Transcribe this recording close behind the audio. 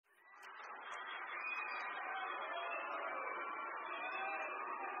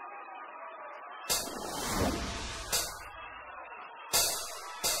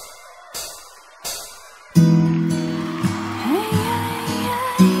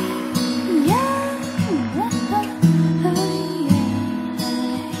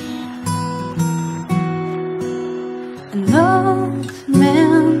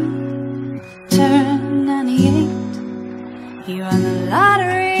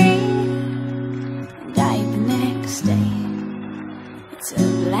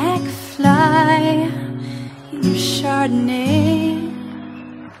Chardonnay.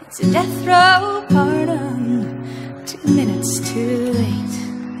 It's a death row pardon, 2 minutes too late.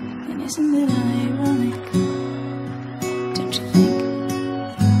 And isn't it ironic? Don't you think?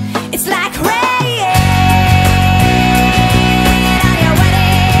 It's like rain on your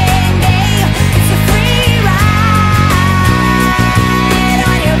wedding day. It's a free ride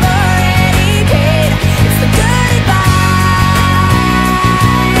on your already paid. It's the goodbyes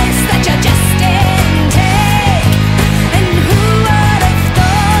that you just didn't take. And who would have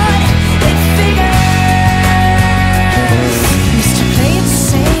thought it figures? Mr. Play It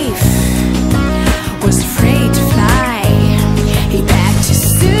Safe was afraid to fly. He packed his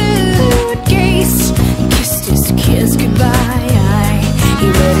suitcase, kissed his kids goodbye. He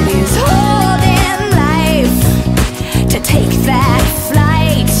waited his whole damn life to take that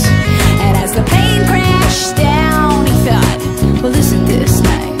flight. And as the plane crashed down, he thought, well, isn't this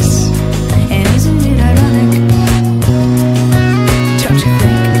nice? And isn't it ironic? Don't you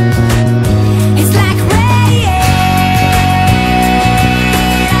think? It's like rain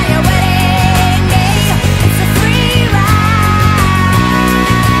on your wedding day. It's a free ride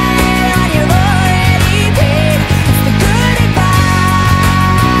on your already paid. It's the good advice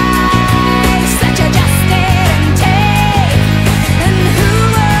that you just didn't take. And who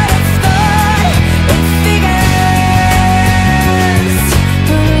would have thought it figures?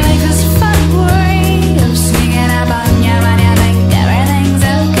 Life is a fun way of sneaking up on you when you think everything's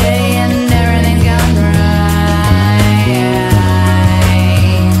okay and everything's gone right.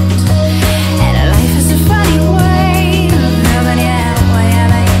 And life is a funny way of helping you out when you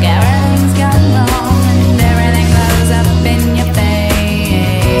think everything's gone wrong and everything blows up in your face.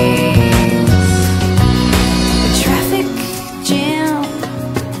 The traffic jam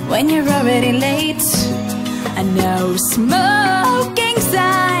when you're already late. A no smoking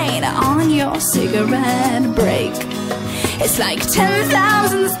sign on your cigarette break. It's like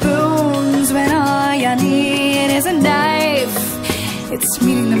 10,000 spoons when all you need is a knife. It's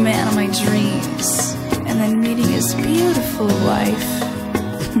meeting the man of my dreams and then meeting his beautiful wife.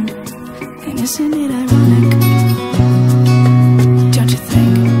 And isn't it ironic? Don't you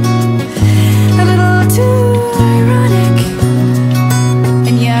think? A little too ironic.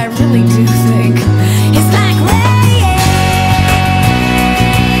 And yeah, I really do think it's like rain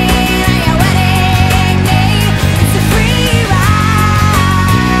on your wedding day. It's a free ride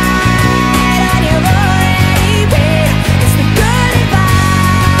on your already paid. It's the good advice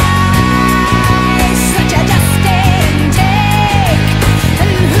that you just didn't take.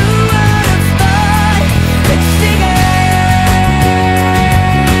 And who would have thought it figures?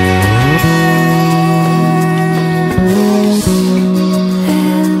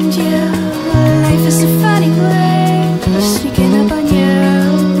 And yeah, life is a funny way of sneaking up on you.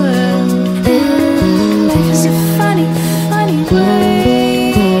 Life is a funny, funny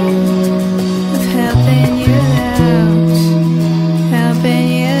way of helping you out, helping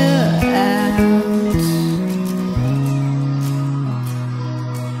you out.